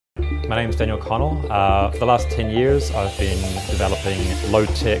My name's Daniel Connell. For the last 10 years I've been developing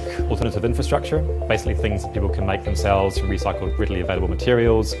low-tech alternative infrastructure, basically things that people can make themselves from recycled readily available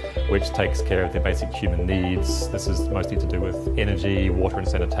materials, which takes care of their basic human needs. This is mostly to do with energy, water and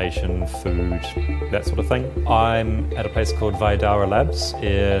sanitation, food, that sort of thing. I'm at a place called Vaidara Labs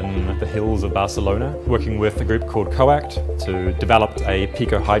in the hills of Barcelona, working with a group called COACT to develop a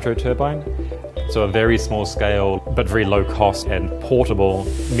pico hydro turbine. So a very small scale, but very low cost and portable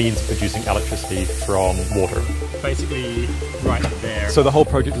means of producing electricity from water. Basically, right there. So the whole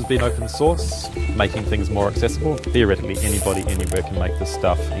project has been open source, making things more accessible. Theoretically, anybody, anywhere can make this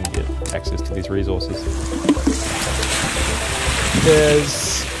stuff and get access to these resources.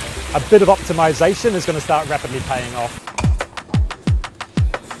 There's a bit of optimization is going to start rapidly paying off.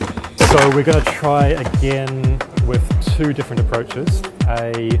 So we're going to try again with two different approaches.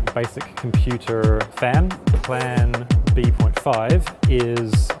 A basic computer fan. Plan B.5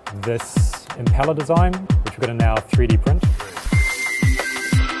 is this impeller design, which we're going to now 3D print.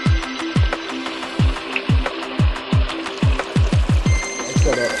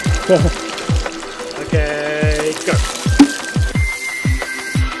 Okay, go.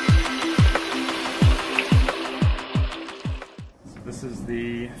 So this is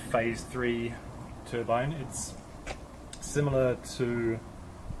the phase 3 turbine. It's similar to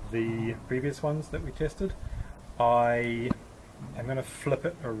the previous ones that we tested. I am going to flip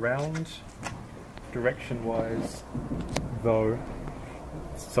it around direction wise though,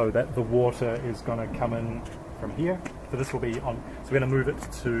 so that the water is going to come in from here. So this will be on, so we're going to move it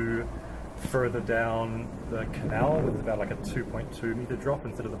to further down the canal with about like a 2.2 meter drop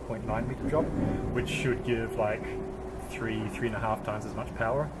instead of the 0.9 meter drop, which should give like 3.5 times as much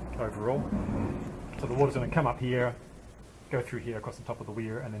power overall. So the water's going to come up here, go through here across the top of the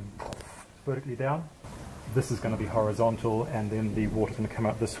weir and then vertically down. This is going to be horizontal, and then the water's going to come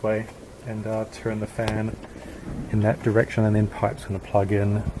up this way and turn the fan in that direction, and then pipe's going to plug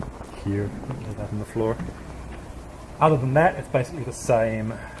in here, that on the floor. Other than that, it's basically the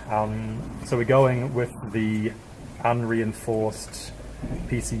same. So we're going with the unreinforced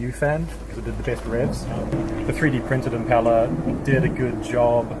PCU fan because it did the best revs. The 3D printed impeller did a good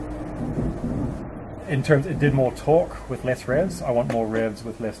job. In terms, it did more torque with less revs. I want more revs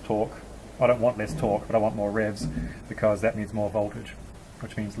with less torque. I don't want less torque, but I want more revs because that means more voltage,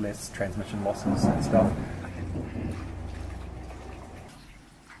 which means less transmission losses and stuff.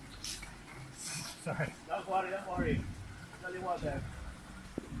 Sorry. Don't worry. Tell you what then.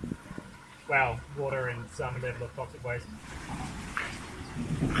 Wow, water and some level of toxic waste.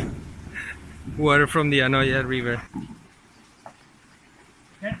 Water from the Anoya River.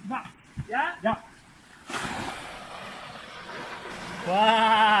 Yeah? Yeah? Yeah.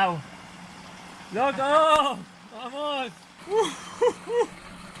 Wow! Loco! Vamos!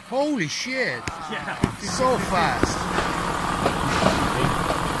 Holy shit! Yeah. So fast!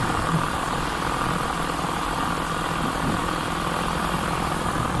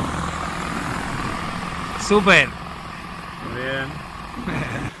 Super! Bien.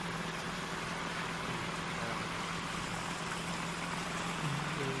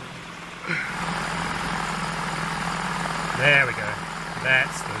 There we go.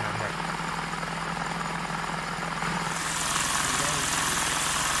 That's the number.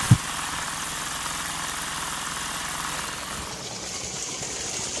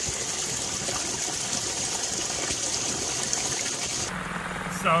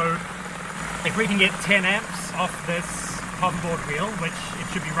 So, if we can get 10 amps off this hoverboard wheel, which it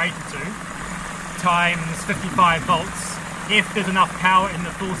should be rated to, times 55 volts, if there's enough power in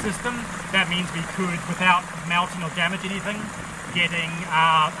the full system, that means we could, without melting or damage anything, getting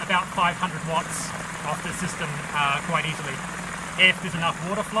about 500 watts off the system quite easily. If there's enough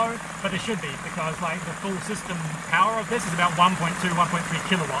water flow, but there should be, because like the full system power of this is about 1.2, 1.3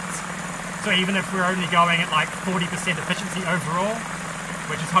 kilowatts. So even if we're only going at like 40% efficiency overall,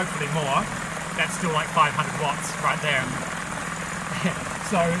 which is hopefully more, that's still like 500 watts right there.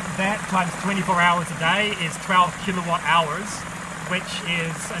 So that times 24 hours a day is 12 kilowatt hours, which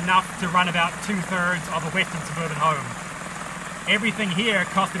is enough to run about 2/3 of a western suburban home. Everything here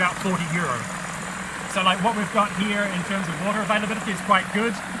cost about 40 euro. So like what we've got here in terms of water availability is quite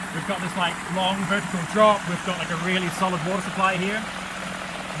good. We've got this like long vertical drop, we've got like a really solid water supply here.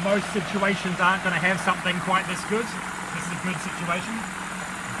 Most situations aren't going to have something quite this good. This is a good situation,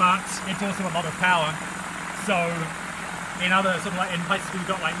 but it's also a lot of power. So in other sort of like in places we've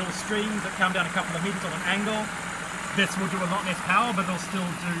got like little streams that come down a couple of meters on an angle, this will do a lot less power, but they'll still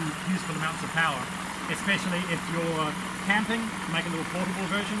do useful amounts of power. Especially if you're camping, make a little portable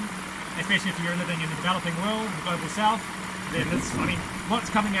version. Especially if you're living in the developing world, the global south, then this, I mean, what's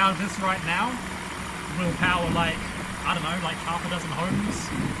coming out of this right now will power like, I don't know, like half a dozen homes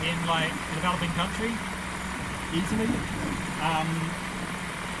in like a developing country, easily,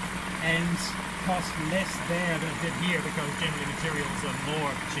 and cost less there than it did here because generally materials are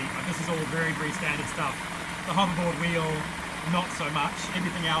more cheap. Like, this is all very, very standard stuff. The hoverboard wheel, not so much.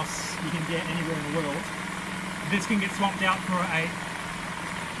 Everything else you can get anywhere in the world. This can get swapped out for a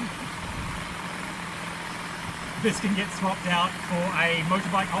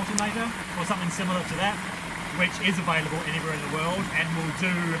motorbike alternator or something similar to that, which is available anywhere in the world and will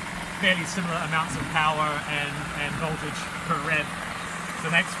do fairly similar amounts of power and voltage per rev. So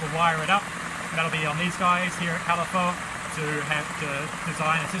next we'll wire it up. That'll be on these guys here at Califor to have to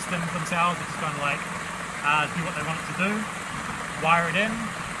design a system for themselves, which is kind of like do what they want it to do, wire it in,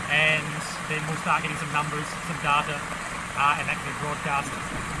 and then we'll start getting some numbers, some data, and that can be broadcast.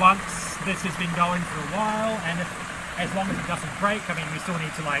 Once this has been going for a while, and as long as it doesn't break, I mean, we still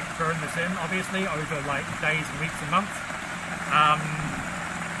need to like burn this in, obviously, over like days and weeks and months.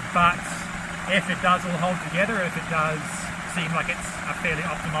 But if it does all hold together, if it does seem like it's a fairly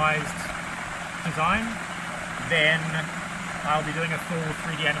optimized design, then I'll be doing a full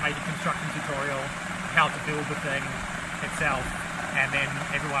 3D animated construction tutorial, how to build the thing itself, and then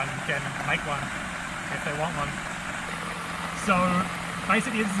everyone can make one if they want one. So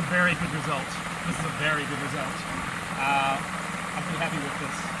basically this is a very good result. This is a very good result. I'm pretty happy with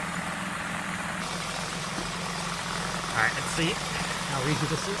this. Alright, let's see how easy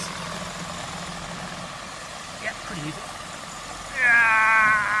this is. Yeah, pretty easy.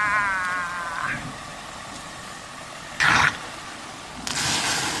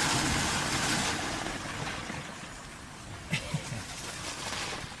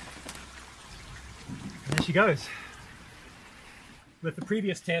 And there she goes. With the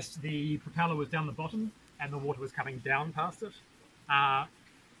previous test, the propeller was down the bottom and the water was coming down past it,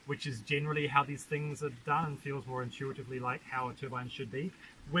 which is generally how these things are done and feels more intuitively like how a turbine should be.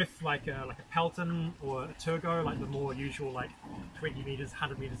 With like a Pelton or a Turgo, like the more usual like 20 meters,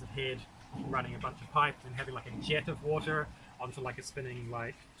 100 meters of head, running a bunch of pipe and having like a jet of water onto like a spinning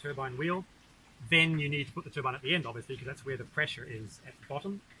like turbine wheel, then you need to put the turbine at the end, obviously, because that's where the pressure is at the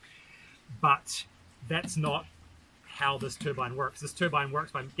bottom. But that's not how this turbine works. This turbine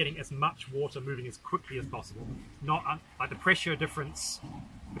works by getting as much water moving as quickly as possible. Not like the pressure difference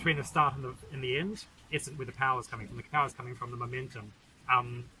between the start and the end isn't where the power is coming from. The power is coming from the momentum.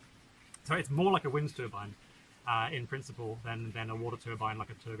 So it's more like a wind turbine in principle than a water turbine like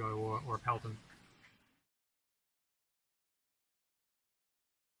a Turgo or a Pelton.